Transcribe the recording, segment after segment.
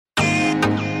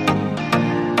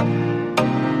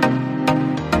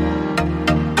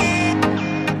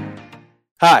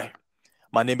Hi,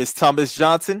 my name is Thomas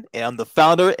Johnson, and I'm the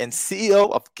founder and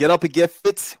CEO of Get Up and Get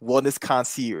Fit Wellness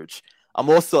Concierge. I'm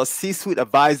also a C suite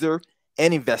advisor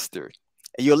and investor.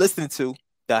 And you're listening to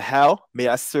the How May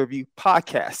I Serve You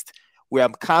podcast, where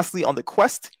I'm constantly on the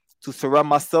quest to surround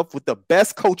myself with the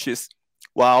best coaches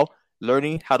while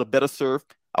learning how to better serve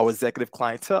our executive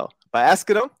clientele by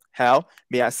asking them, How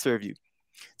may I serve you?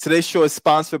 Today's show is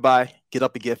sponsored by Get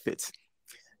Up and Get Fit.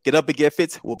 Get Up and Get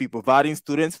Fit will be providing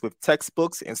students with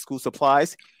textbooks and school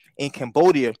supplies in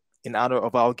Cambodia in honor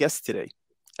of our guest today,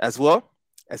 as well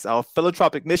as our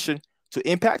philanthropic mission to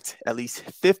impact at least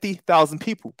 50,000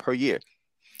 people per year.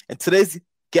 And today's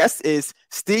guest is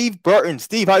Steve Barton.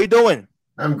 Steve, how you doing?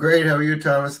 I'm great. How are you,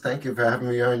 Thomas? Thank you for having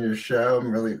me on your show.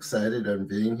 I'm really excited on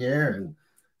being here and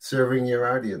serving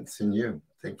your audience and you.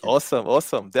 Thank you.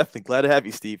 Awesome. Definitely glad to have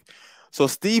you, Steve. So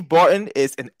Steve Barton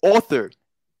is an author,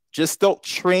 Gestalt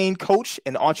trained coach,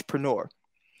 and entrepreneur.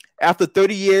 After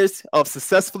 30 years of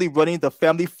successfully running the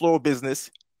family floral business,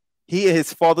 he and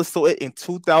his father sold it in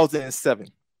 2007.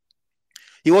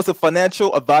 He was a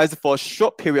financial advisor for a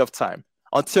short period of time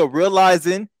until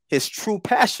realizing his true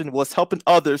passion was helping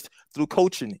others through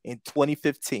coaching in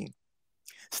 2015.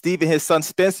 Steve and his son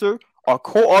Spencer are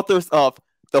co-authors of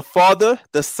The Father,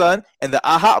 the Son, and the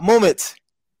Aha Moment,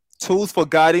 Tools for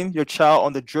Guiding Your Child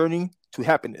on the Journey to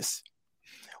Happiness.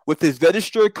 With his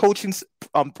registered coaching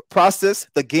process,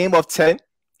 The Game of 10,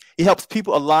 he helps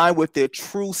people align with their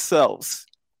true selves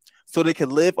so they can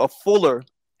live a fuller,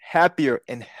 happier,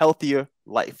 and healthier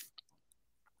life.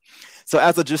 So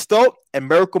as a Gestalt and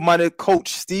miracle-minded coach,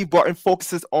 Steve Barton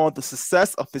focuses on the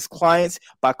success of his clients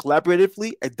by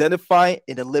collaboratively identifying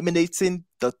and eliminating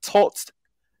the thoughts,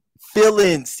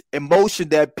 feelings, emotion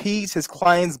that impedes his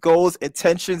clients' goals,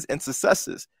 intentions, and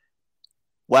successes.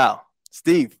 Wow.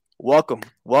 Steve, welcome.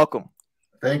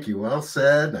 Thank you. Well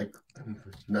said. I could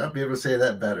not be able to say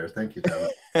that better. Thank you,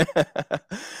 Thomas.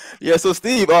 Yeah, so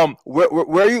Steve,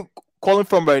 where are you calling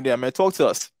from right now, man? Talk to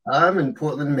us. I'm in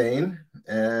Portland, Maine,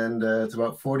 and it's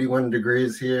about 41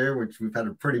 degrees here, which we've had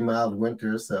a pretty mild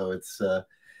winter, so it's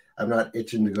I'm not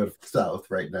itching to go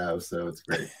south right now, so it's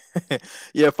great.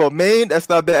 Yeah, for Maine, that's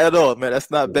not bad at all, man.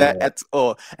 That's not bad at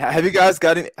all. Have you guys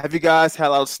had a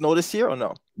lot of snow this year or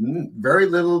no? Very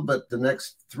little, but the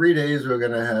next 3 days we're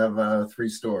gonna have 3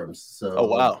 storms. So oh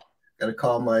wow. Gotta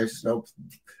call my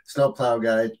snowplow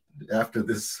guy after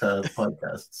this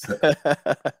podcast. So.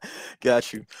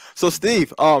 Got you. So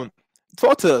Steve,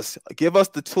 talk to us. Give us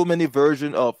the 2-minute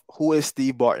version of who is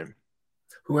Steve Barton.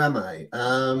 Who am I?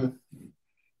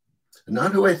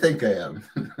 Not who I think I am.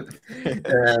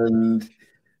 And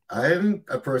I'm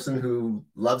a person who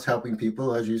loves helping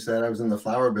people. As you said, I was in the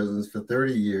flower business for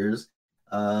 30 years.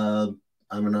 I'm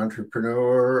an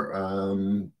entrepreneur,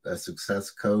 a success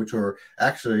coach, or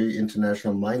actually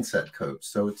international mindset coach.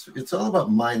 So it's all about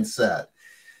mindset.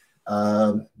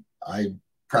 I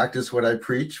practice what I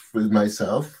preach with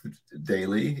myself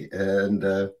daily, and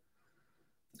I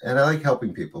like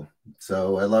helping people.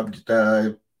 So I loved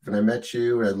when I met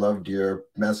you. I loved your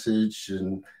message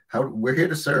and how we're here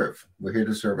to serve. We're here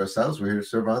to serve ourselves. We're here to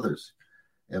serve others.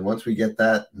 And once we get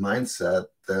that mindset,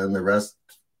 then the rest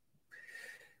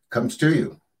comes to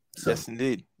you. So. Yes,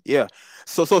 indeed. Yeah.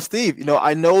 So Steve,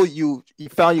 I know you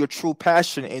found your true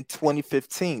passion in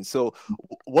 2015. So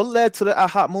what led to the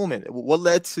aha moment? What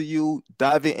led to you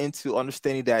diving into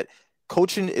understanding that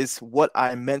coaching is what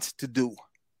I meant to do?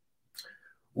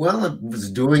 Well, I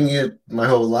was doing it my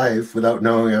whole life without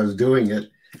knowing I was doing it,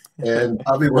 and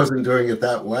probably wasn't doing it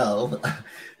that well.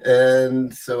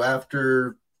 And so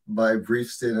after my brief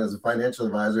stint as a financial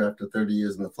advisor, after 30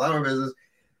 years in the flower business,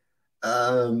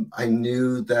 I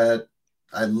knew that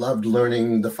I loved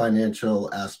learning the financial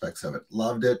aspects of it.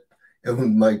 Loved it.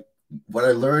 And what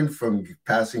I learned from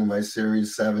passing my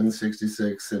Series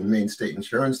 766 and Maine State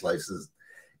Insurance license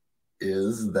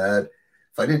is that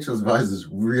financial advisors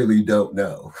really don't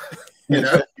know.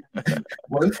 It's I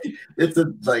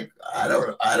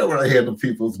don't want to handle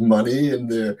people's money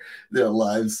and their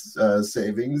lives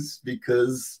savings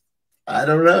because I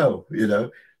don't know.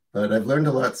 But I've learned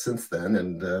a lot since then,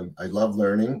 and I love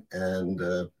learning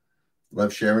and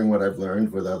love sharing what I've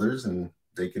learned with others, and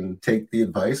they can take the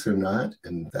advice or not,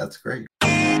 and that's great.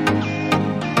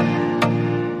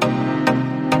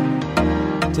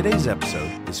 Today's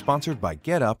episode is sponsored by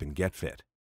Get Up and Get Fit.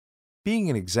 Being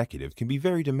an executive can be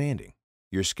very demanding.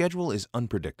 Your schedule is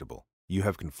unpredictable. You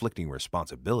have conflicting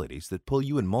responsibilities that pull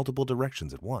you in multiple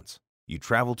directions at once. You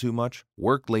travel too much,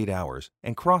 work late hours,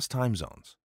 and cross time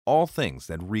zones. All things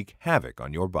that wreak havoc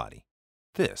on your body.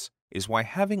 This is why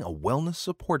having a wellness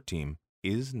support team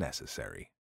is necessary.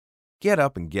 Get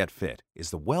Up and Get Fit is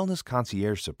the wellness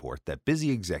concierge support that busy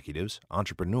executives,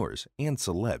 entrepreneurs, and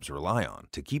celebs rely on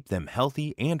to keep them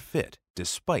healthy and fit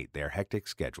despite their hectic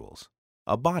schedules.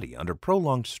 A body under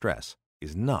prolonged stress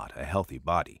is not a healthy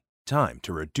body. Time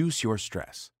to reduce your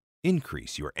stress.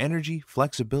 Increase your energy,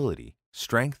 flexibility,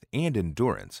 strength, and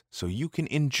endurance so you can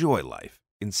enjoy life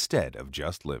instead of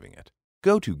just living it.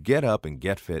 Go to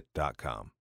getupandgetfit.com.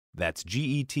 That's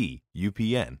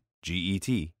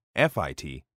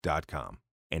GETUPNGETFIT.com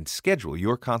and schedule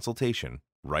your consultation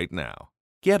right now.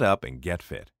 Get up and get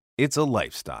fit. It's a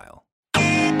lifestyle.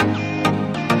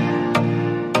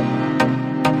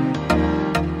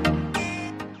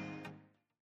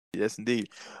 Yes, indeed.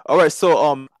 All right,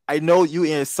 so I know you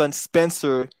and your son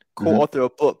Spencer co-author a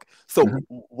book. So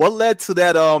what led to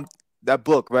that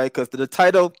book, right? Because the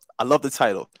title, I love the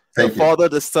title. Thank the you. Father,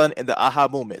 the Son, and the Aha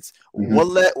Moments.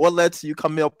 What led to you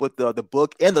coming up with the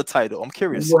book and the title? I'm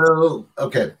curious. Well,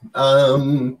 okay.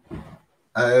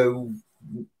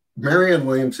 Marianne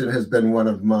Williamson has been one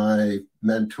of my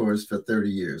mentors for 30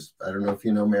 years. I don't know if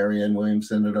you know Marianne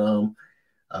Williamson at all.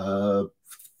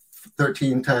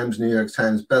 13 times New York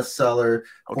Times bestseller,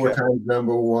 4 times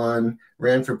 #1,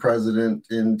 ran for president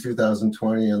in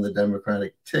 2020 on the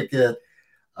Democratic ticket,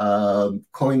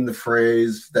 coined the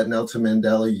phrase that Nelson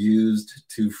Mandela used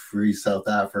to free South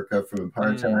Africa from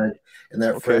apartheid. And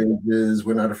that phrase is,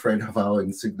 we're not afraid of how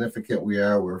insignificant we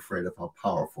are, we're afraid of how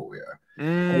powerful we are.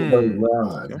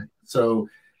 So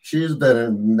she's been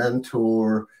a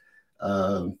mentor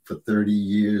for 30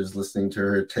 years, listening to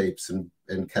her tapes and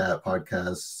cat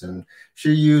podcasts. And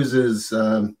she uses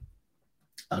A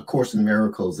Course in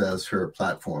Miracles as her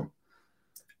platform,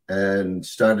 and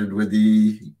started with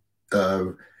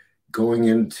going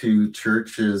into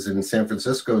churches in San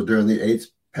Francisco during the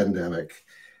AIDS pandemic.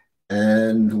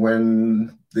 And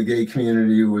when the gay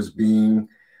community was being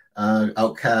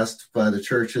outcast by the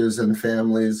churches and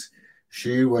families,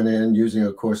 she went in using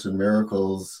A Course in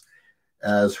Miracles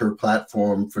as her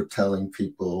platform for telling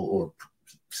people, or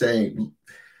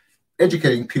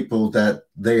educating people that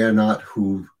they are not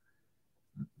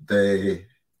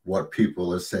what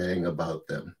people are saying about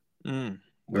them.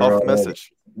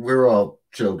 We're all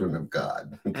children of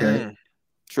God, okay?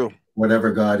 True.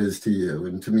 Whatever God is to you.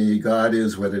 And to me, God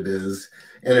is what it is,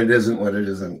 and it isn't what it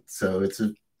isn't. So it's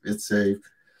a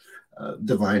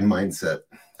divine mindset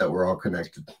that we're all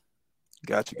connected.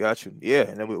 Got you. Yeah,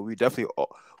 and then we definitely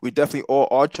all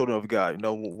are children of God. You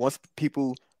know, once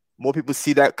more people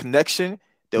see that connection,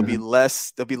 there'll be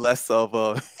less of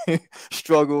a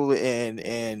struggle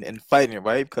and fighting,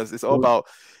 right? Because it's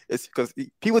because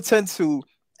people tend to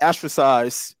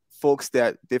ostracize folks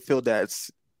that they feel that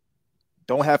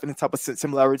don't have any type of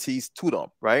similarities to them,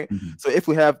 right? So if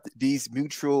we have these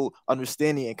mutual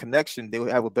understanding and connection, they will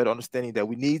have a better understanding that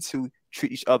we need to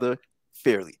treat each other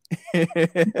fairly.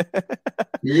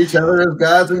 Each other as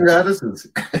gods and goddesses.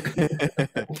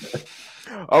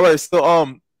 All right,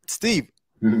 so Steve,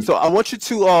 so I want you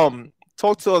to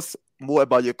talk to us more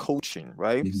about your coaching,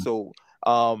 right? So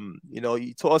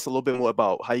you told us a little bit more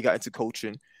about how you got into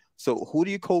coaching. So who do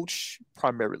you coach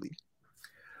primarily?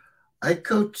 I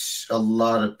coach a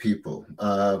lot of people.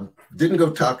 Didn't go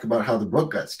talk about how the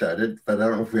book got started, but I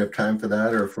don't know if we have time for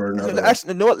that or for another.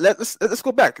 Actually, no. Let's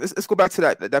go back. Let's go back to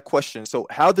that question. So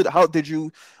how did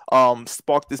you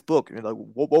spark this book?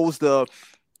 What was the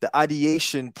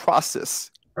ideation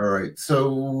process? All right.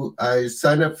 So I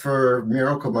signed up for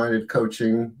Miracle Minded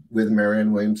Coaching with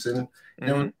Marianne Williamson. And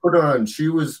it was put on. She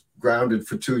was grounded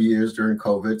for 2 years during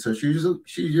COVID, so she's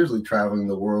usually traveling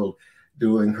the world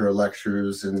doing her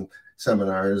lectures and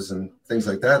seminars and things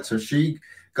like that. So she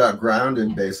got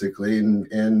grounded basically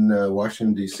in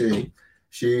Washington, D.C.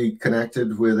 She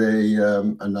connected with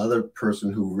another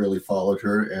person who really followed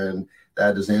her, and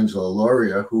that is Angela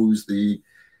Lauria, who's the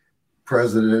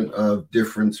president of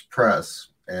Difference Press,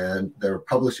 and they're a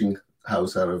publishing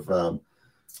house out of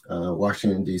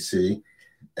Washington, D.C.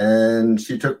 And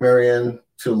she took Marianne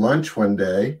to lunch one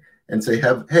day and say,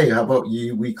 hey, how about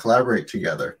we collaborate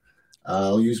together?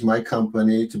 I'll use my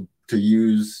company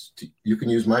you can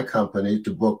use my company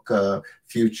to book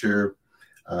future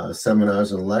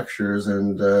seminars and lectures.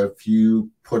 And if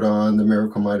you put on the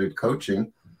Miracle Minded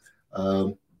Coaching,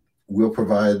 we'll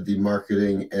provide the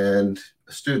marketing and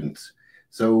students.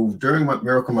 So during my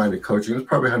Miracle Minded Coaching, there's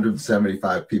probably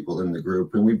 175 people in the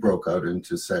group, and we broke out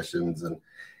into sessions, and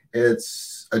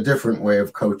it's a different way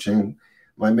of coaching.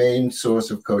 My main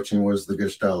source of coaching was the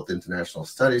Gestalt International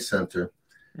Study Center.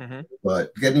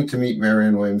 But getting to meet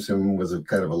Marianne Williamson was a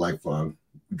kind of a lifelong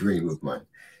dream of mine.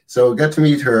 So got to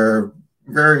meet her,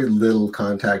 very little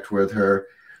contact with her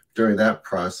during that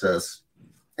process.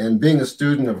 And being a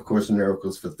student of A Course in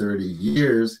Miracles for 30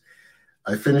 years,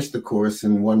 I finished the course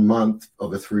in 1 month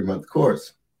of a 3-month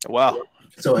course. Wow.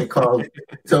 So I called,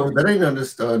 so then I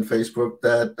noticed on Facebook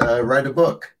that write a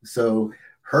book. So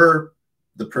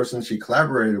the person she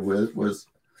collaborated with was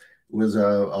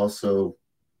also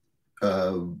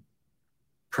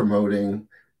promoting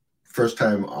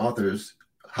first-time authors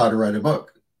how to write a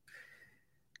book.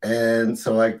 And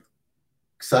so I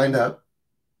signed up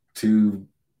to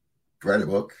write a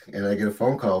book, and I get a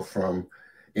phone call from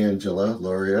Angela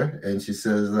Loria, and she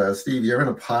says, Steve, you're in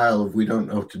a pile of we don't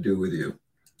know what to do with you.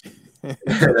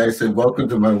 And I said, welcome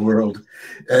to my world.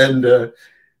 And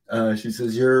she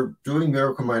says, you're doing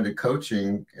miracle-minded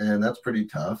coaching, and that's pretty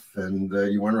tough. And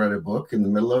you want to write a book in the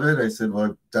middle of it? I said, well,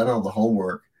 I've done all the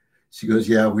homework. She goes,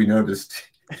 yeah, we noticed.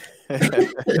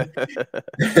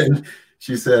 And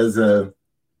she says,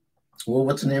 well,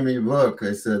 what's the name of your book?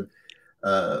 I said,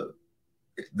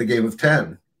 The Game of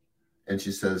 10. And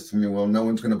she says to me, well, no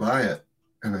one's going to buy it.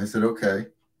 And I said, okay.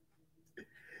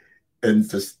 And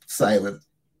just silent.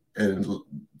 And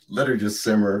let her just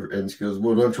simmer. And she goes,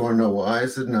 well, don't you want to know why? I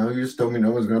said, no, you just told me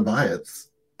no one's going to buy it.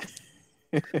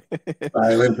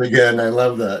 Silence again. I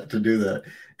love that, to do that.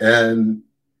 And,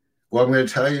 well, I'm going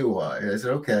to tell you why. I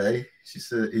said, okay. She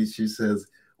says,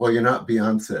 well, you're not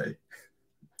Beyonce.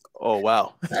 Oh,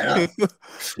 wow.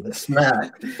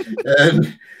 Smack.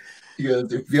 And he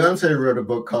goes, if Beyonce wrote a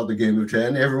book called The Game of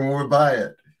 10, everyone would buy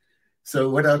it. So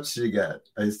what else you got?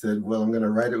 I said, well, I'm going to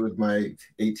write it with my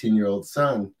 18-year-old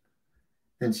son.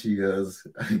 And she goes,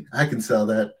 I can sell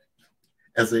that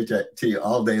SHT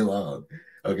all day long.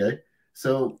 Okay.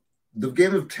 So The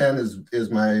Game of 10 is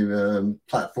my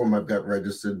platform I've got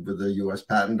registered with the U.S.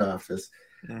 Patent Office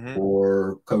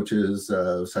for coaches,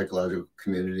 psychological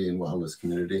community, and wellness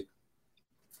community.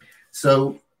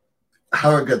 So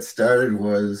how it got started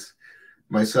was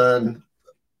my son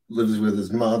lives with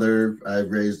his mother. I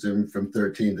raised him from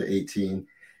 13 to 18.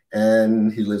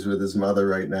 And he lives with his mother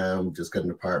right now. Just got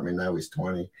an apartment. Now he's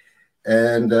 20.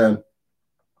 And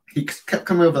he kept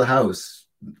coming over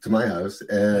to my house,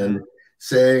 and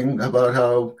saying about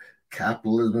how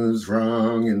capitalism is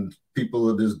wrong and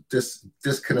there's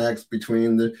disconnects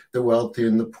between the wealthy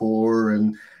and the poor,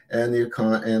 and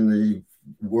the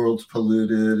world's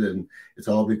polluted, and it's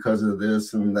all because of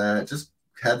this and that. Just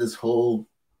had this whole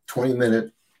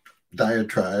 20-minute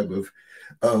diatribe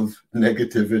of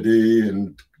negativity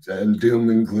and doom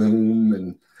and gloom.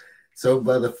 And so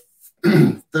by the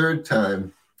third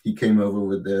time he came over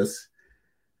with this,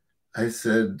 I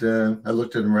said, I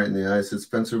looked at him right in the eye. I said,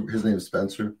 Spencer, his name is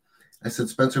Spencer. I said,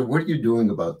 Spencer, what are you doing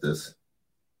about this?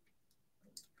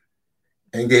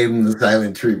 And gave him the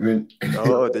silent treatment.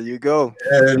 Oh, there you go.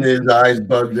 And his eyes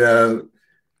bugged out.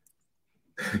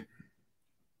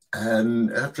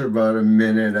 And after about a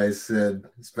minute, I said,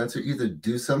 Spencer, either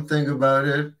do something about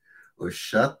it or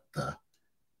shut the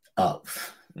up.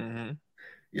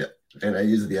 Yeah. And I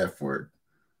used the F word.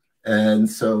 And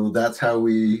so that's how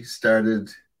we started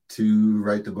to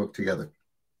write the book together.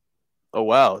 Oh,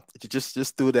 wow.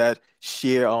 Just do that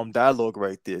sheer dialogue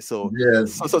right there. So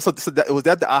yes. So was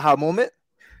that the aha moment?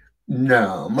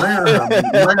 No, my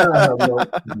aha moment.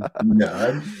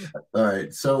 No. All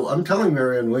right. So I'm telling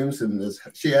Marianne Williamson this.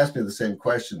 She asked me the same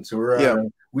question. So we're on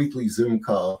a weekly Zoom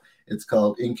call. It's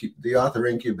called the Author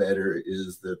Incubator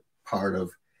is the part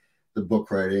of the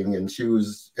book writing. And she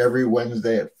was every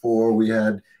Wednesday at 4, we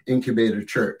had Incubator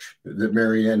Church that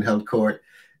Marianne held court.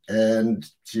 And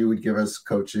she would give us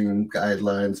coaching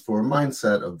guidelines for a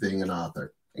mindset of being an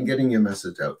author and getting your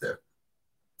message out there.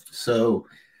 So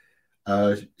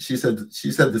she said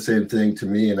the same thing to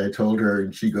me, and I told her,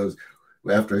 and she goes,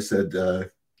 after I said,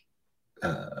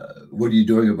 what are you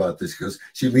doing about this?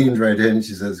 She leaned right in and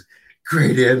she says,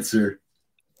 great answer.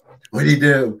 What do you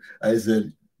do? I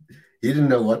said, he didn't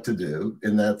know what to do.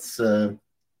 And that's when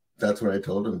I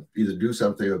told him, either do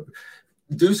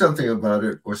something about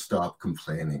it or stop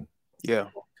complaining. Yeah.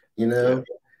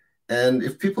 And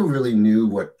if people really knew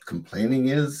what complaining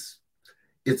is,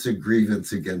 it's a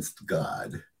grievance against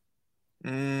God.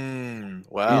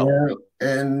 Wow.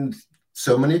 And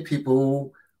so many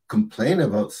people complain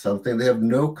about something they have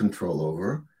no control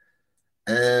over,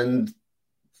 and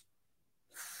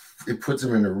it puts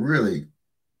them in a really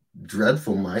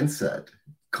dreadful mindset.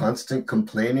 Constant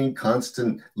complaining,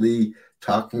 constantly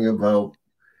talking about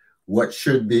what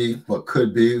should be, what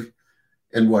could be,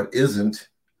 and what isn't,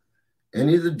 and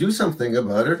either do something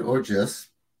about it or just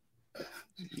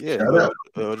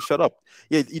shut up.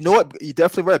 Yeah, you know what? You're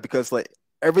definitely right, because like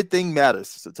everything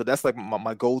matters. So that's like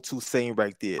my go-to saying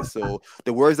right there. So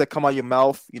the words that come out of your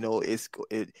mouth, it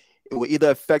will either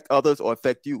affect others or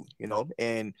affect you.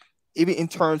 And even in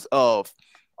terms of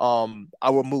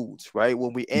our moods, right?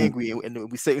 When we're angry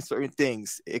and we say certain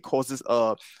things, it causes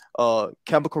a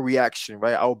chemical reaction,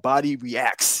 right? Our body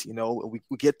reacts, we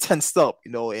get tensed up,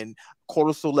 and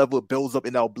cortisol level builds up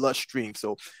in our bloodstream.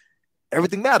 So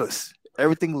everything matters.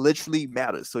 Everything literally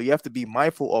matters. So you have to be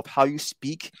mindful of how you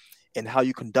speak and how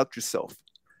you conduct yourself.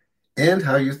 And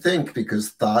how you think, because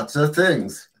thoughts are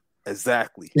things.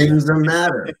 Exactly. Things are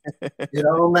matter. It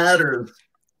all matters.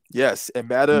 Yes, and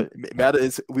matter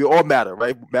is, we all matter,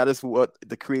 right? Matter is what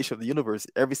the creation of the universe.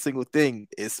 Every single thing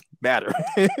is matter.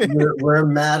 we're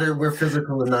matter. We're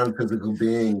physical and non-physical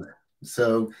beings.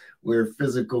 So we're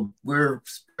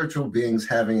spiritual beings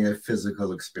having a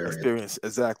physical experience.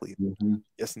 Exactly.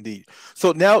 Yes, indeed.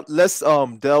 So now let's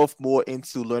delve more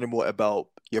into learning more about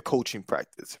your coaching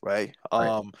practice, right?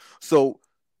 So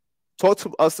talk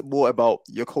to us more about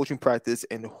your coaching practice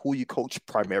and who you coach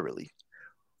primarily.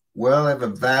 Well, I have a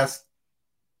vast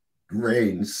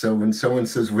range. So when someone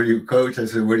says, "What do you coach?" I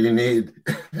said, "What do you need?"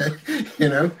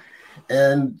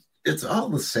 And it's all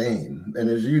the same. And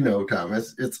as you know,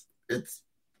 Thomas, it's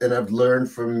and I've learned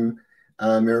from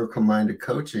Miracle Minded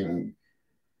Coaching,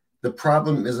 the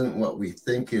problem isn't what we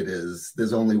think it is.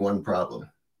 There's only one problem.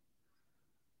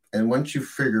 And once you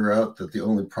figure out that the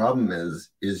only problem is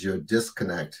your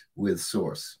disconnect with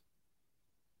source.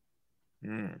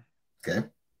 Okay.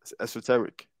 It's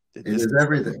esoteric. It is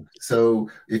everything. So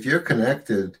if you're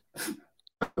connected,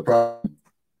 the problem,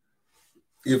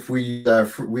 if we have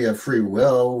free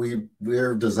will,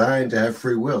 we're designed to have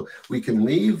free will. We can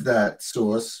leave that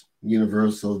source,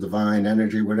 universal, divine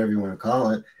energy, whatever you want to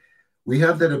call it. We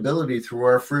have that ability through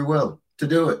our free will to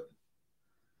do it.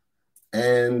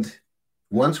 And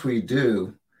once we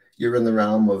do, you're in the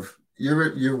realm of,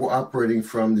 you're operating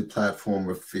from the platform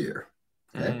of fear.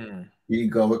 Okay.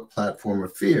 Egoic platform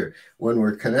of fear. When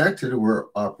we're connected, we're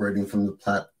operating from the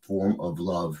platform of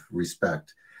love,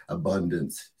 respect,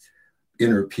 abundance,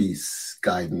 inner peace,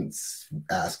 guidance.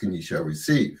 Ask and you shall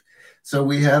receive. So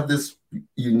we have this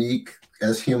unique,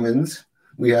 as humans,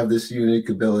 we have this unique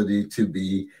ability to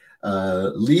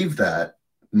leave that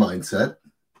mindset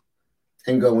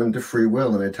and go into free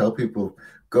will. And I tell people,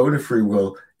 go to free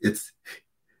will.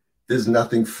 There's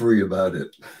nothing free about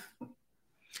it.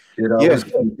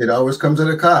 It always comes at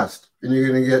a cost, and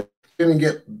you're gonna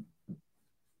get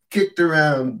kicked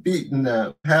around, beaten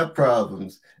up, have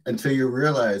problems until you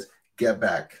realize, get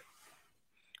back.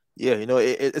 Yeah,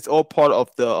 it's all part of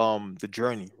the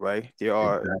journey, right? There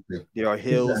are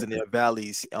hills and there are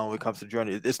valleys when it comes to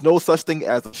journey. There's no such thing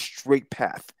as a straight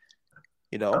path.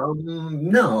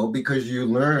 No, because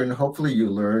hopefully you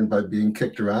learn by being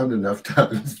kicked around enough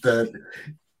times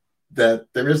that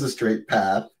there is a straight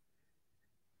path.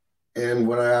 And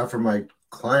what I offer my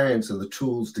clients are the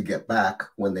tools to get back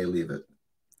when they leave it.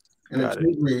 And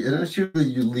it's usually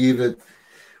you leave it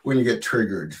when you get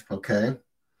triggered, okay?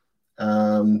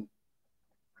 I've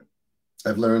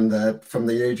learned that from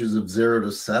the ages of 0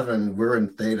 to 7, we're in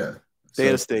theta.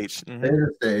 Theta stage. Theta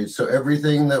stage. So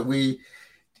everything that we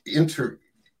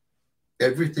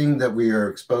are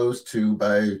exposed to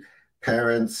by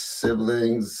parents,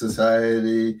 siblings,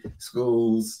 society,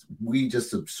 schools, we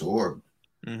just absorb.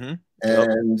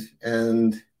 And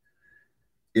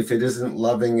if it isn't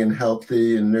loving and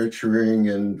healthy and nurturing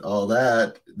and all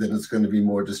that, then it's going to be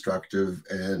more destructive.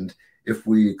 And if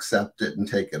we accept it and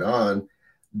take it on,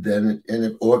 then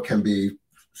it can be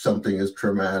something as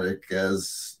traumatic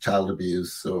as child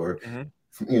abuse or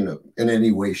in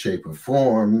any way, shape, or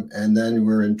form. And then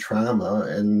we're in trauma,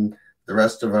 and the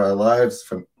rest of our lives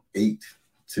from 8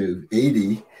 to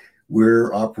 80,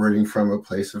 we're operating from a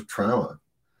place of trauma.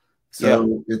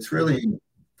 So it's really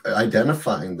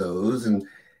identifying those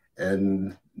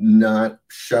and not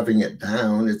shoving it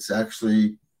down. It's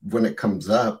actually, when it comes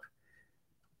up,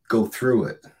 go through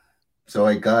it. So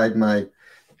I guide my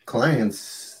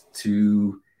clients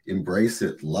to embrace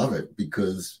it, love it,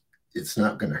 because it's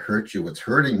not going to hurt you. What's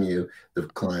hurting you, the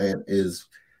client, is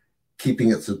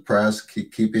keeping it suppressed,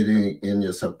 keeping it in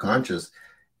your subconscious,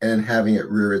 and having it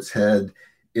rear its head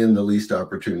in the least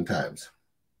opportune times.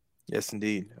 Yes,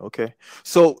 indeed. Okay.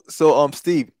 So,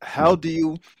 Steve,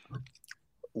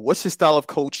 what's your style of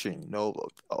coaching?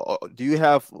 Do you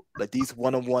have like these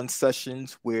one-on-one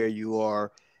sessions where you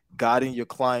are guiding your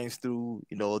clients through,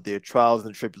 their trials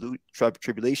and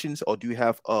tribulations, or do you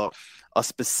have a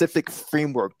specific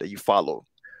framework that you follow?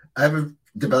 I've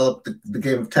developed the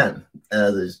game of 10.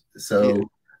 The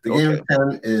game of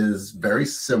 10 is very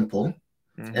simple.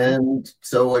 And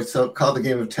so I call the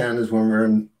game of 10 is when we're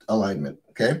in alignment.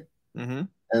 Okay. And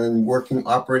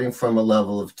operating from a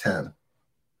level of 10.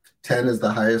 10 is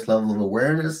the highest level of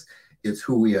awareness. It's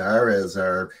who we are as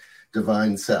our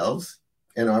divine selves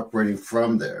and operating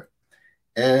from there.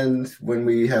 And when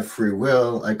we have free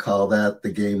will, I call that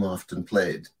the game often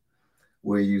played,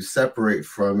 where you separate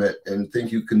from it and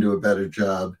think you can do a better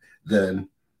job than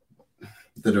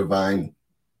the divine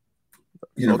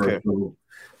universal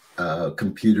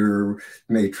computer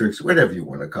matrix, whatever you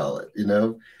want to call it.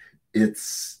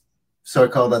 It's so I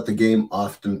call that the game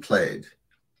often played.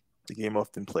 The game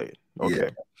often played. Okay.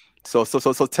 Yeah. So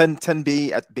 10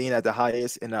 being at the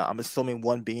highest, and I'm assuming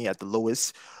 1 being at the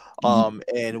lowest.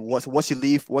 And once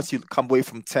you come away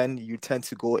from 10, you tend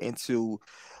to go into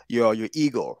your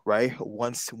ego, right?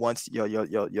 Once your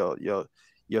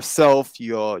yourself,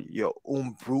 your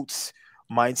own brutes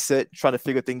mindset, trying to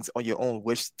figure things on your own,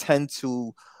 which tend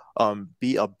to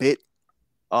be a bit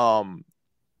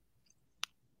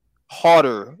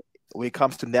harder when it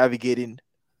comes to navigating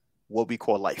what we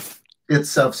call life. It's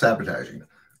self-sabotaging.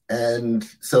 And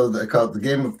so the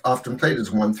game often played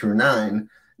is 1 through 9.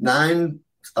 9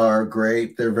 are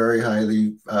great. They're very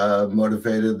highly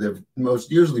motivated. They're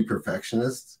usually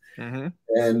perfectionists. Mm-hmm.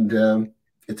 And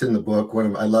it's in the book.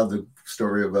 I love the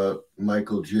story about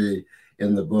Michael G.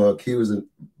 in the book. He was a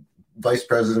vice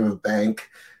president of a bank.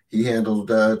 He handled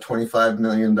 $25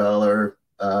 million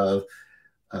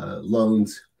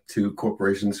loans to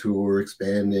corporations who were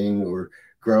expanding or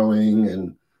growing.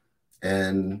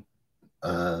 And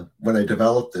when I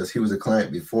developed this, he was a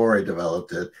client before I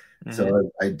developed it. Mm-hmm.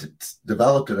 So I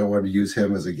developed it. I wanted to use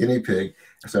him as a guinea pig.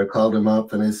 So I called him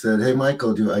up and I said, "Hey,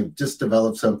 Michael, I just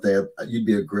developed something. You'd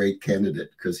be a great candidate,"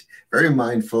 because very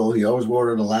mindful. He always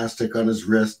wore an elastic on his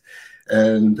wrist.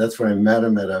 And that's when I met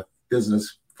him at a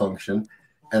business function.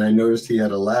 And I noticed he had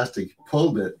elastic. He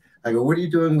pulled it. I go, "What are you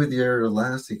doing with your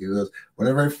elastic?" He goes,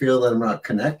 "Whenever I feel that I'm not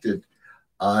connected,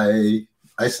 I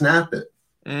snap it."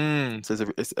 So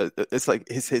it's like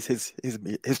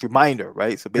his reminder,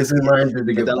 right? So basically, his reminder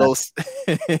to get that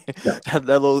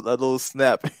little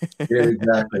snap. Yeah,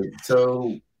 exactly.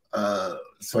 So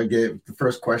I gave the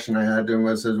first question I had to him.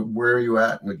 I said, "Where are you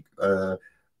at?" And,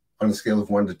 on a scale of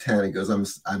 1 to 10, he goes, "I'm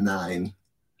 9."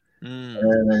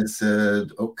 And I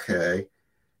said, "Okay.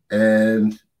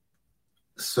 And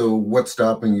so what's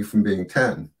stopping you from being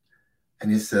 10?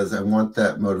 And he says, "I want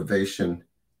that motivation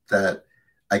that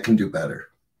I can do better."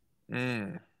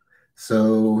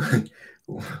 So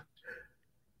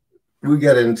we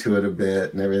got into it a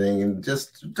bit and everything and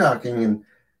just talking.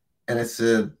 And I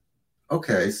said,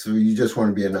 "Okay, so you just want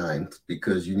to be a 9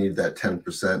 because you need that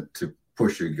 10% to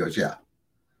push you." He goes, "Yeah."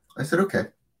 I said, "Okay."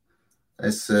 I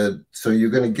said, "So you're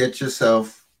going to get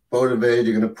yourself motivated.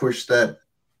 You're going to push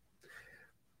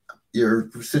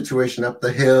your situation up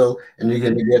the hill, and you're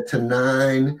going to get to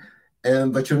 9,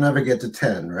 but you'll never get to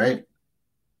 10, right?"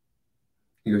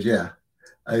 He goes, "Yeah."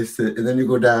 I said, "And then you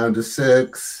go down to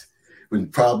 6 when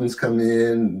problems come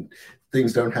in,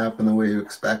 things don't happen the way you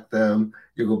expect them.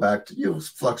 You go back to, you'll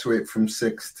fluctuate from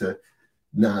 6 to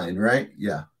 9, right?"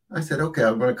 "Yeah." I said, "Okay,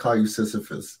 I'm going to call you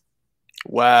Sisyphus."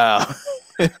 Wow.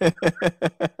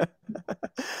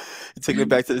 Taking it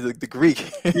back to the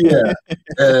Greek. Yeah.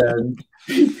 And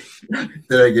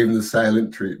then I gave him the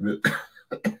silent treatment.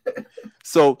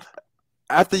 So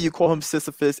after you call him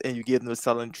Sisyphus and you gave him the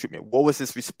silent treatment, what was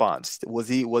his response? Was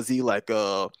he like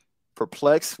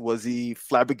perplexed? Was he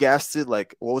flabbergasted?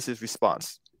 Like, what was his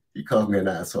response? He called me an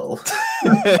asshole.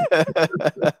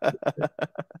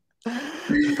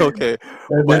 Okay.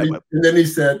 And then he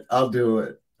said, "I'll do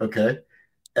it." Okay.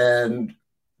 And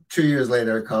 2 years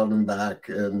later, I called him back,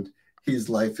 and his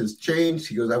life has changed.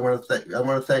 He goes, I want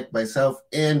to thank myself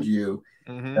and you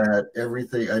that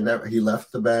everything. He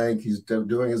left the bank. He's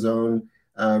doing his own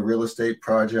real estate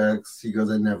projects. He goes,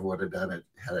 "I never would have done it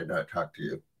had I not talked to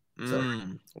you." So.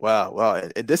 Wow.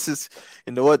 And this is,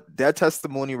 you know what, that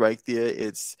testimony right there,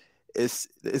 it's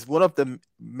one of the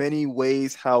many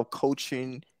ways how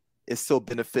coaching is so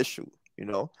beneficial,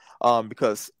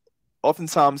 because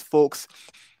oftentimes folks,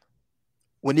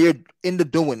 when they're in the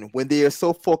doing, when they are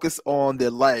so focused on their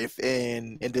life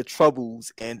and their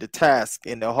troubles and the task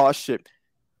and the hardship,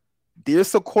 they're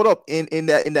so caught up in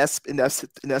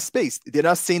that space. They're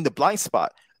not seeing the blind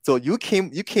spot. So you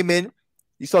came in,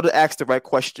 you started to ask the right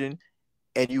question,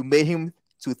 and you made him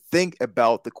to think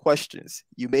about the questions.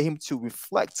 You made him to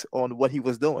reflect on what he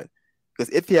was doing.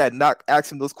 Because if he had not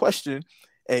asked him those questions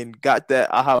and got that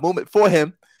aha moment for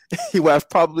him, he would have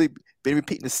probably been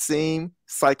repeating the same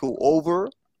cycle over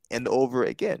and over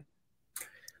again.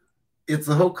 It's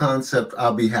the whole concept,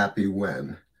 "I'll be happy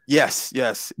when." Yes.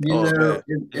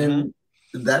 And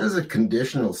that is a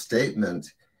conditional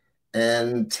statement,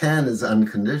 and 10 is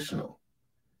unconditional.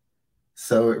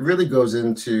 So it really goes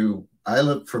into, I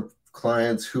look for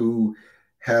clients who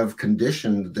have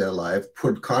conditioned their life,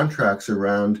 put contracts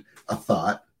around a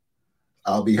thought.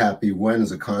 I'll be happy when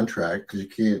is a contract, because you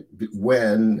can't,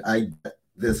 when I get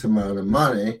this amount of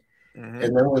money, and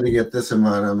then when they get this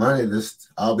amount of money,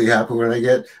 I'll be happy when I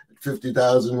get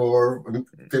 50,000 more,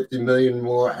 50 million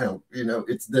more.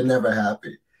 They're never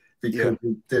happy, because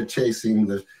they're chasing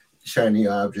the shiny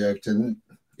object. And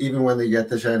even when they get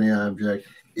the shiny object,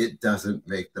 it doesn't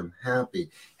make them happy.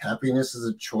 Happiness is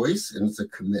a choice, and it's a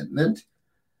commitment,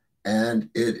 and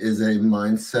it is a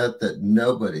mindset that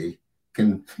nobody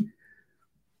can.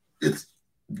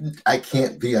 I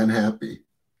can't be unhappy.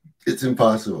 It's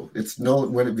impossible.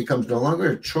 When it becomes no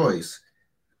longer a choice,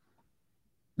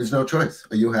 there's no choice.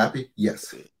 Are you happy?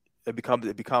 Yes. It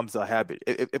becomes a habit.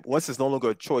 Once it's no longer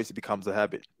a choice, it becomes a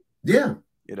habit. Yeah.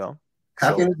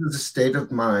 Happiness is a state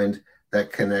of mind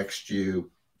that connects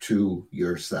you to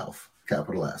yourself.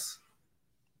 Capital S.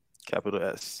 Capital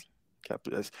S.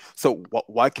 Capital S. So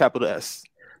why capital S?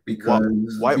 Because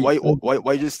why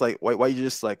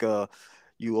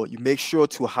you make sure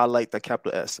to highlight the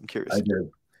capital S? I'm curious. I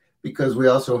do. Because we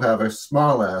also have a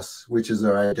small s, which is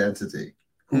our identity.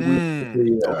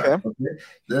 Okay.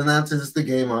 Then that's just the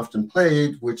game often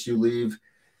played, which you leave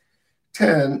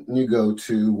 10 and you go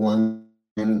to 1,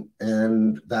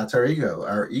 and that's our ego.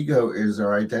 Our ego is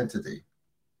our identity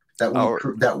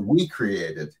that we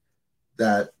created,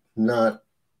 that not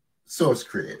source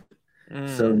created.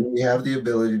 So we have the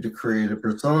ability to create a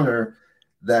persona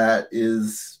that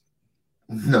is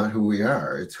not who we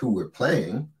are. It's who we're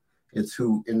playing. It's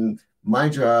who, in my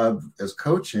job as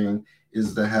coaching,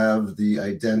 is to have the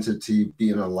identity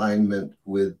be in alignment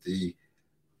with the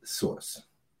source.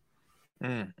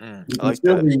 You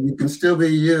can still be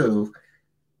you,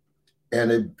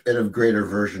 and a greater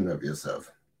version of yourself.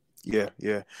 Yeah.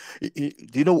 Do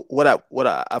you know what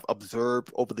I've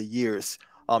observed over the years,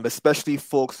 especially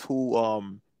folks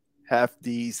who have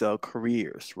these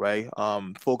careers, right?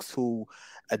 Folks who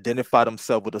identify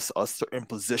themselves with a certain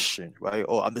position, right?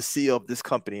 Oh, I'm the CEO of this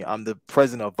company. I'm the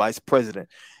president or vice president.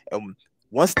 And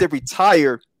once they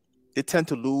retire, they tend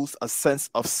to lose a sense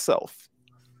of self,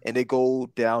 and they go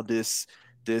down this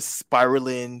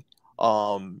spiraling,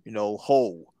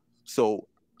 hole. So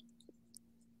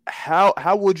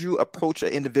how would you approach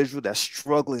an individual that's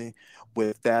struggling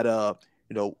with that,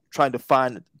 trying to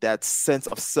find that sense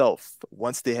of self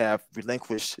once they have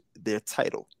relinquished their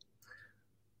title?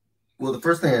 Well, the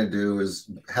first thing I do is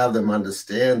have them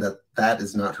understand that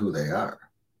is not who they are.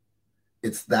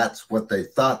 That's what they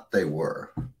thought they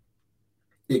were.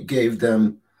 It gave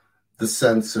them the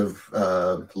sense of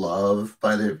love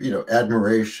by their,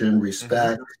 admiration,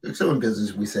 respect. So in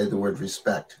business, we say the word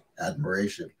respect,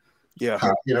 admiration. Yeah.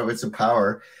 It's a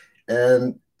power.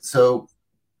 And so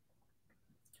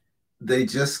they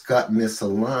just got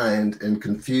misaligned and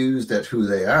confused at who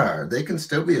they are. They can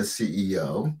still be a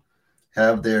CEO,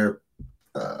 have their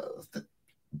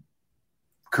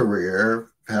career,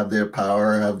 have their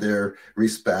power, have their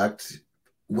respect.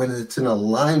 When it's in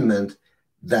alignment,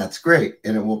 that's great.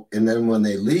 And then when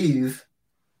they leave,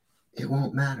 it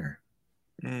won't matter.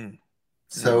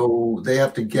 So they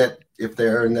have to get, if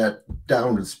they're in that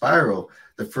downward spiral,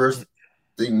 the first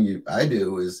thing I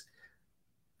do is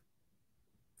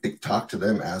talk to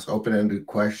them, ask open-ended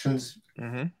questions,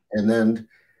 and then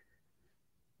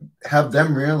have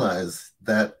them realize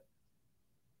that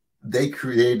they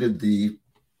created the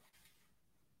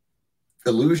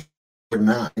illusion of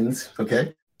 9s,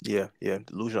 okay? Yeah,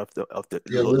 illusion of the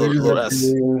illusion of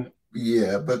being,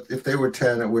 yeah, but if they were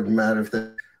 10, it wouldn't matter if they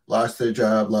lost their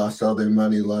job, lost all their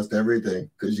money, lost everything.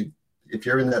 Because if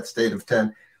you're in that state of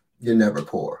 10, you're never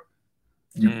poor.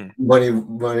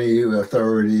 Money,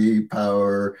 authority,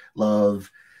 power, love,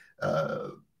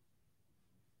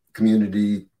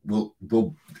 community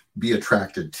will be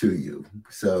attracted to you.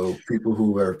 So people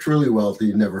who are truly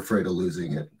wealthy, never afraid of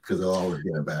losing it, because they'll always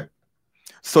get it back.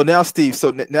 So now, Steve,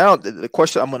 now the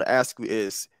question I'm going to ask you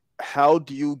is, how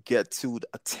do you get to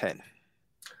a 10?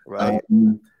 Right.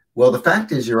 Well, the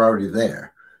fact is you're already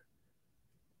there.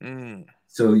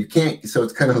 So you can't, so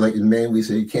it's kind of like in Maine, we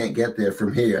say you can't get there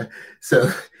from here.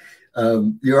 So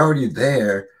you're already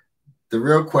there. The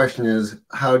real question is,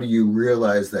 how do you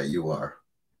realize that you are?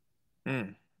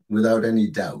 Without any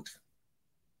doubt.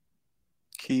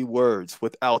 Key words,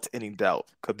 without any doubt.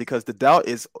 Because the doubt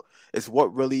is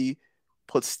what really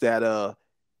puts that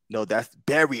that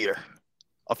barrier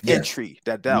of entry,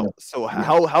 that doubt. Yeah. So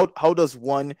how does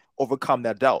one overcome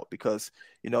that doubt? Because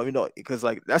because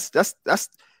like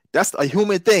that's a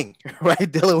human thing,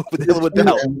 right? Dealing with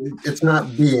doubt. It's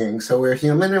not being. So we're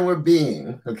human and we're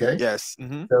being. Okay. Yes.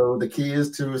 So the key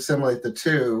is to assimilate the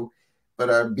two, but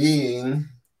our being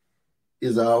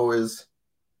is always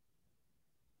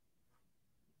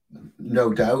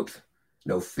no doubt,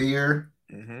 no fear,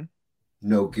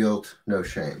 no guilt, no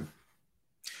shame.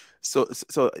 So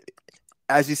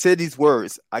as you said these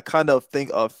words, I kind of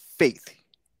think of faith.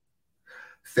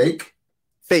 Fake?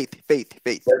 Faith.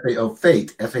 Oh,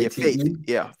 fate. Yeah, F-A-T-E? faith.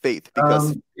 Yeah, faith.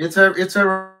 Because it's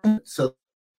our so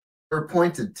we're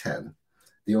appointed 10.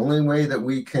 The only way that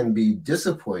we can be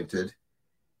disappointed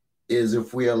is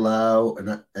if we allow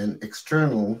an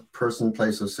external person,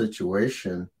 place, or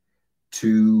situation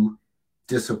to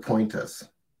disappoint us,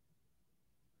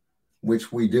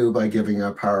 which we do by giving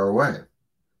our power away.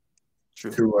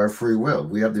 True. Through our free will.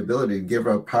 We have the ability to give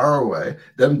our power away,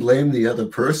 then blame the other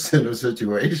person or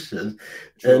situation,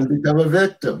 True. And become a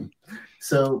victim.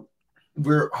 So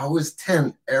we're always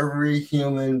 10. Every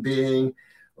human being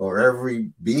or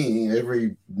every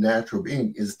natural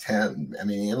being is 10. I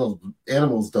mean,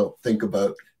 animals don't think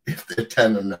about if they're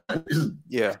 10 or not.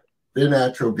 Yeah. They're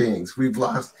natural beings. We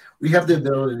have the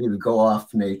ability to go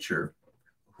off nature,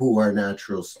 what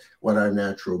our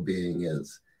natural being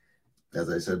is. As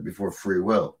I said before, free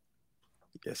will.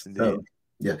 Yes, indeed.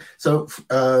 So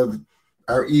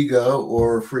our ego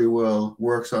or free will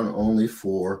works on only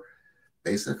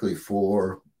basically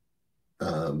four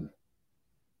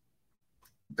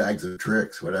bags of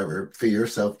tricks, whatever: fear,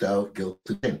 self-doubt, guilt,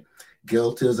 and shame.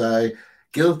 Guilt is I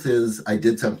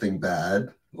did something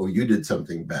bad, or you did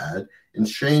something bad, and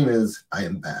shame is I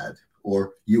am bad,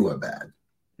 or you are bad.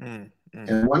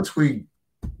 And once we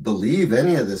believe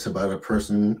any of this about a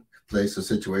person, place, or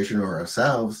situation, or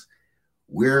ourselves,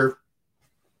 we're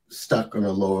stuck on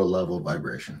a lower level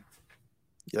vibration.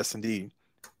 Yes, indeed.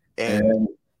 And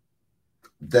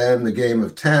then the game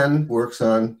of 10 works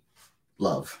on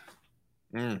love.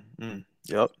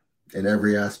 Yep. In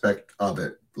every aspect of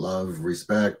it: love,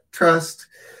 respect, trust,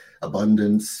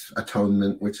 abundance,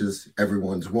 atonement, which is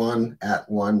everyone's one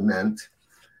meant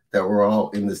that we're all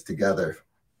in this together,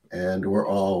 and we're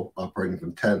all operating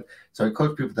from 10. So I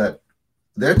coach people that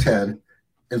they're 10,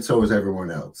 and so is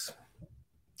everyone else.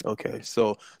 Okay,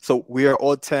 so we are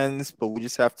all 10s, but we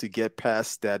just have to get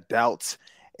past that doubt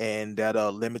and that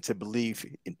limited belief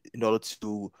in order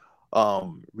to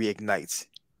reignite.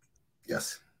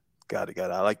 Yes. Got it.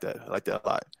 I like that a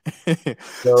lot.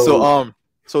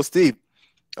 So Steve,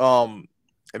 I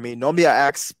mean, normally I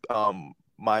ask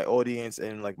my audience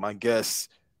and like my guests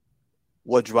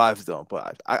what drives them,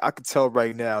 but I can tell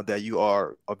right now that you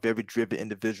are a very driven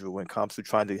individual when it comes to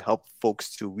trying to help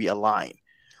folks to realign.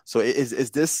 So is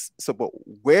this so? But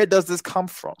where does this come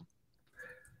from?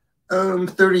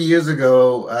 30 years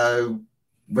ago, I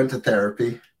went to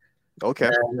therapy. Okay.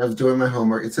 And I was doing my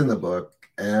homework. It's in the book,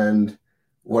 and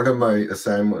one of my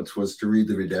assignments was to read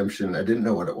The Redemption. I didn't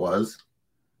know what it was.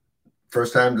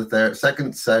 First time to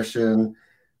second session.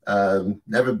 I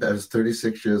was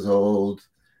 36 years old.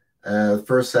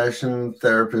 First session,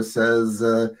 therapist says,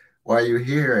 "Why are you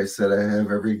here?" I said, "I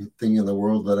have everything in the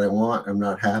world that I want. I'm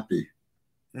not happy."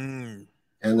 And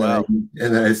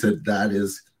then I said, "That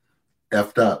is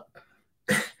effed up."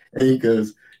 And he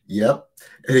goes, "Yep."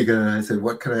 And I said,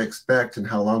 "What can I expect and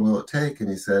how long will it take?" And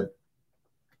he said,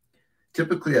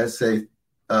 "Typically I say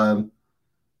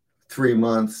 3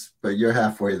 months, but you're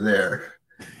halfway there."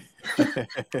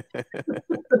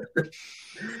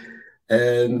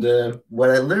 And what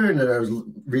I learned, and I was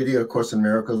reading A Course in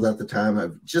Miracles at the time, I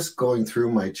was just going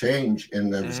through my change,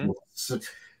 and I was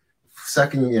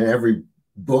sucking in every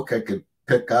book I could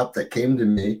pick up that came to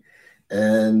me,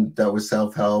 and that was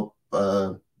self-help,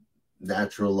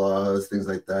 natural laws, things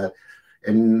like that.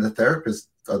 And the therapist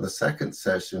on the second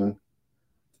session,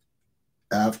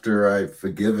 after I've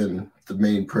forgiven the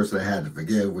main person I had to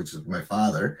forgive, which is my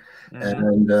father,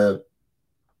 and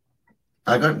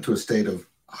I got into a state of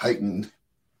heightened,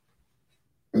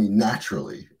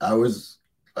 naturally.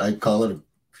 I call it,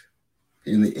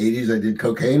 in the 80s, I did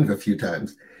cocaine a few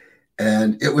times.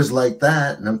 And it was like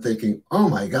that. And I'm thinking, oh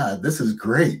my God, this is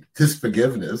great. This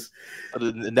forgiveness.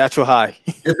 The natural high.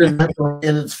 It's a natural,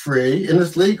 and it's free, and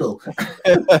it's legal.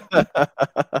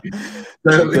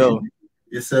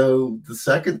 So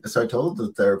I told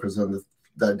the therapist that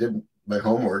I did my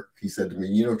homework. He said to me,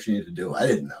 "You know what you need to do." I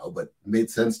didn't know, but it made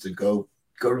sense to go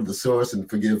to the source and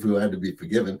forgive who had to be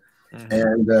forgiven.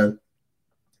 And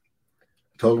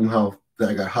told him how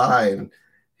I got high, and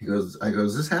I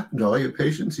goes, "This happened to all your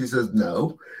patients?" He says,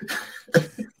 "No."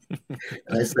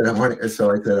 And I said, I want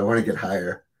to get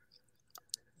higher.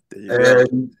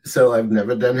 And so I've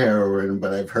never done heroin,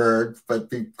 but I've heard,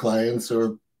 the clients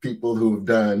or people who have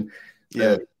done,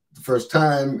 that the first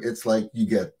time it's like you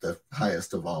get the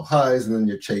highest of all highs, and then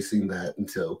you're chasing that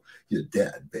until you're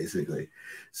dead, basically.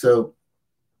 So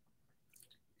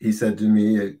he said to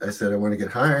me, I said, I want to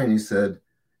get higher. And he said,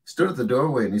 stood at the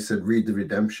doorway and he said, read the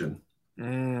redemption.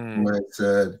 And I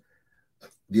said,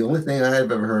 the only thing I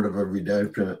had ever heard of a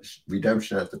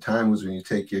redemption at the time was when you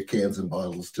take your cans and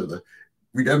bottles to the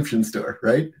redemption store,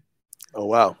 right? Oh,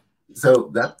 wow.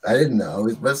 So that I didn't know,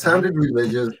 but it sounded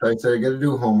religious. I said, I got to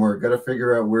do homework, got to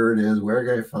figure out where it is, where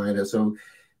can I find it? So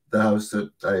the house that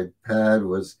I had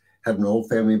an old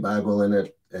family Bible in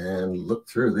it, and looked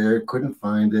through there, couldn't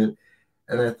find it.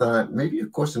 And I thought, maybe A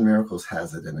Course in Miracles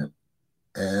has it in it.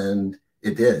 And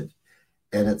it did.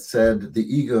 And it said the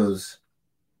ego's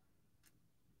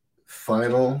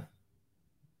final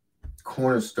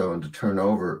cornerstone to turn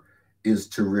over is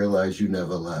to realize you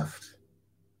never left.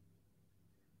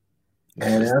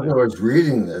 And as I was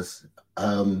reading this,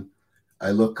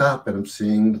 I look up and I'm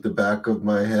seeing the back of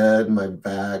my head, my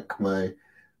back, my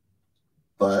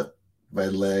butt, my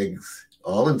legs,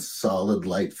 all in solid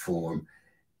light form.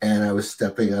 And I was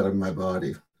stepping out of my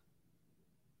body.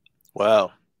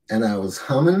 Wow. And I was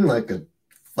humming like a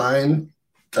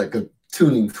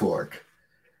tuning fork.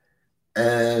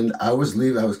 And I was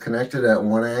connected at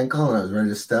one ankle and I was ready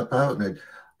to step out. And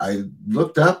I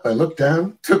looked up, I looked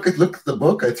down, took a look at the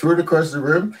book, I threw it across the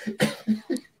room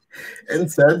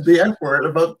and said the F word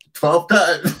about 12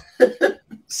 times.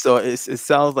 So it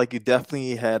sounds like you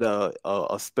definitely had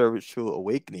a spiritual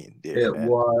awakening there. It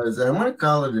was. I want to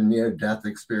call it a near-death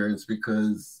experience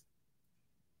because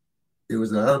it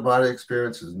was an out-of-body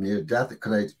experience. It was near-death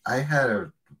because I had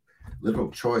a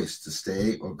little choice to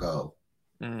stay or go.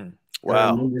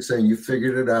 Wow. And you're saying you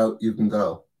figured it out, you can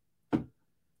go.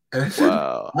 And I said,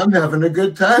 wow. I'm having a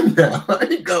good time now. I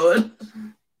ain't going.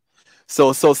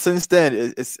 So since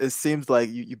then, it seems like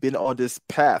you've been on this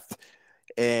path,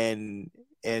 and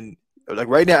like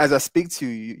right now, as I speak to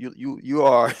you, you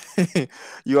are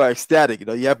you are ecstatic. You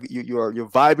know, you're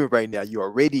vibing right now. You are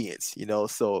radiant. You know,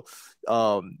 so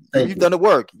you've done the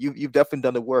work. You've definitely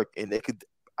done the work, and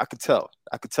I could tell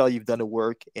you've done the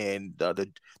work, and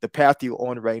the path you're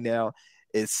on right now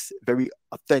is very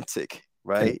authentic.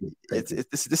 Right? Thank you.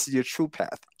 This is your true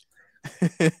path.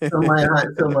 So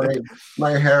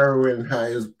my heroin high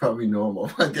is probably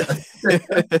normal, I guess.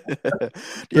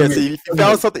 Yeah, so you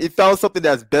found something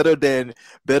that's better than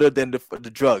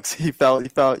the drugs. He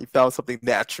found something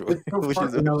natural. It's so it's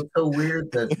so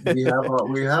weird that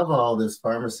we have all this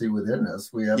pharmacy within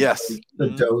us. We have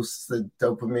the dose, the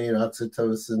dopamine,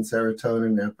 oxytocin,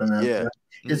 serotonin, epinephrine. Yeah.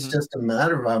 It's just a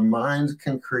matter of our minds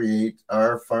can create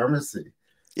our pharmacy.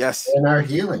 Yes. And our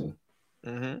healing.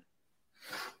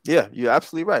 Yeah, you're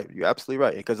absolutely right. You're absolutely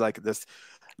right. Because like this,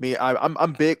 I mean,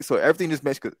 I'm big. So everything is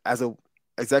mentioned as a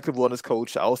executive wellness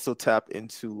coach. I also tap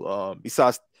into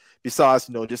besides just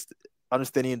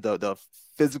understanding the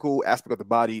physical aspect of the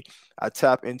body. I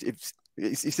tap into if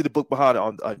you see the book behind it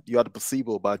on You Are the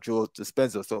Placebo by Joe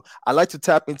Dispenza. So I like to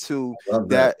tap into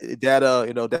that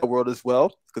world as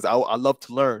well because I love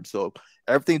to learn. So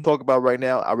everything you talk about right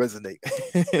now, I resonate.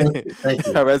 Thank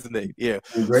you. I resonate. Yeah.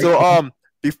 So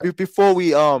before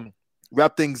we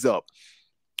wrap things up,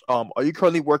 are you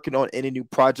currently working on any new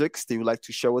projects that you would like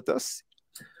to share with us?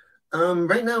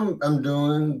 Right now I'm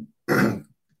doing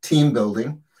team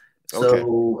building.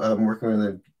 So I'm working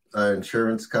with an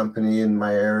insurance company in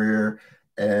my area,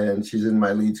 and she's in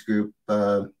my leads group,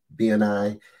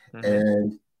 BNI,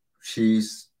 and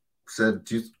she's said,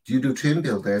 do you do team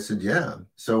building? I said, yeah.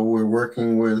 So we're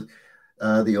working with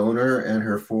the owner and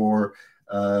her 4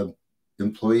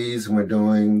 employees, and we're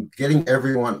getting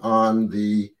everyone on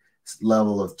the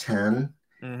level of 10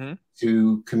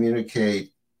 to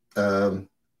communicate on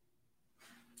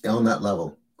that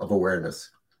level of awareness.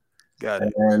 Got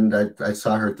it. And I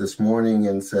saw her this morning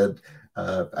and said,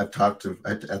 at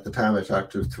the time I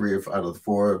talked to 3 out of the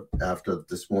 4. After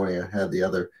this morning, I had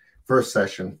the first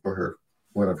session for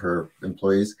one of her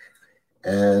employees.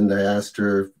 And I asked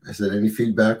her, I said, any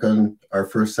feedback on our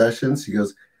first sessions? She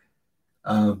goes,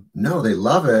 no, they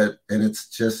love it. And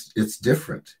it's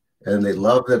different. And they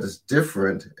love that it's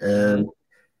different. And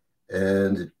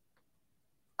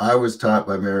I was taught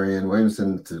by Marianne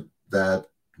Williamson that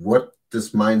what this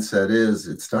mindset is,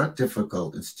 it's not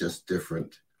difficult, it's just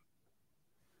different.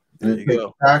 And it takes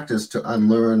practice to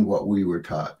unlearn what we were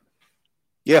taught.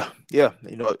 Yeah. You're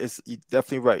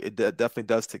definitely right. It definitely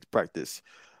does take practice.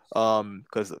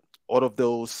 Because all of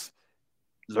those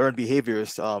learned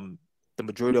behaviors, the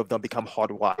majority of them become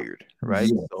hardwired,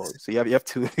 right? Yes. So you have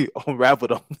to unravel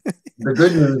them. The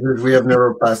good news is we have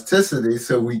neuroplasticity,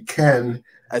 so we can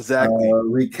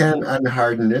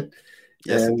unharden it.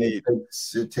 Yes, and indeed.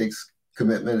 It takes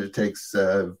commitment. It takes,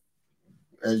 as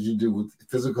you do with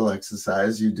physical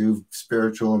exercise, you do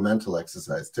spiritual and mental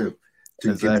exercise too.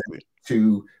 To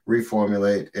to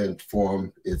reformulate and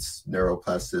form its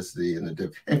neuroplasticity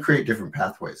and create different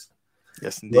pathways.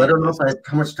 Yes, indeed. Well, I don't know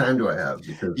how much time do I have?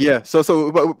 Because So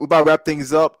we about to wrap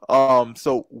things up.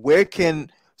 So where can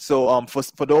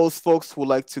for those folks who would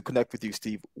like to connect with you,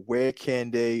 Steve, where can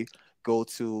they go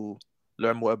to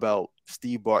learn more about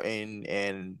Steve Barton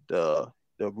and the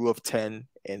Rule of 10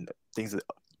 and things,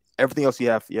 everything else you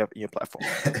have in your platform?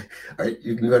 All right,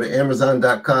 you can go to Amazon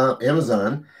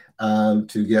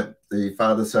to get the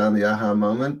Father, Son, the Aha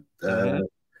Moment,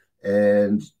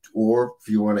 or if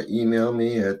you want to email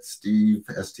me at Steve,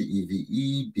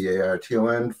 STEVE,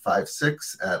 BARTON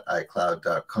 56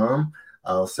 @iCloud.com.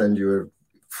 I'll send you a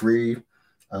free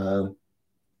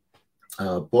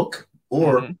book,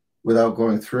 or without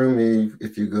going through me,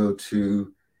 if you go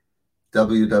to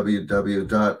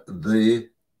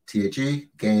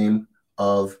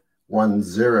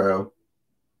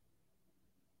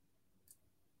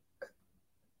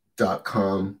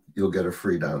you'll get a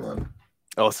free download.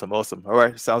 Awesome. All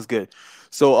right, sounds good.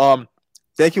 So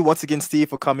thank you once again, Steve,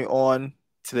 for coming on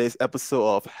today's episode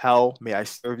of How May I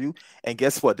Serve You. And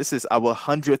guess what? This is our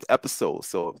 100th episode.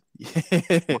 So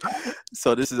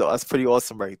so that's pretty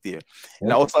awesome right there.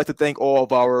 And I also like to thank all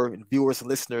of our viewers and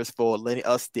listeners for lending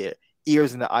us their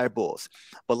ears and their eyeballs.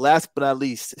 But last but not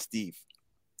least, Steve,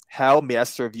 how may I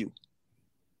serve you?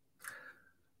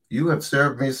 You have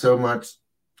served me so much,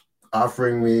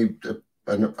 offering me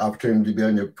an opportunity to be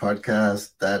on your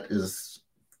podcast.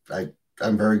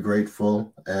 I'm very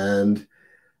grateful, and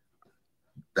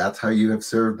that's how you have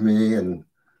served me, and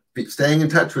staying in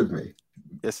touch with me.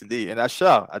 Yes, indeed, and I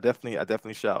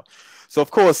definitely shall. So, of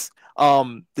course,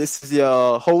 this is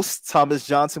your host, Thomas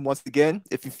Johnson, once again.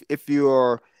 If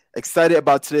you're excited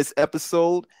about today's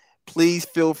episode, please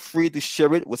feel free to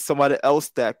share it with somebody else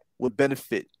that would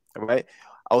benefit. All right,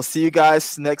 I'll see you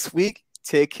guys next week.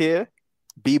 Take care.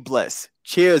 Be blessed.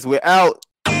 Cheers. We're out.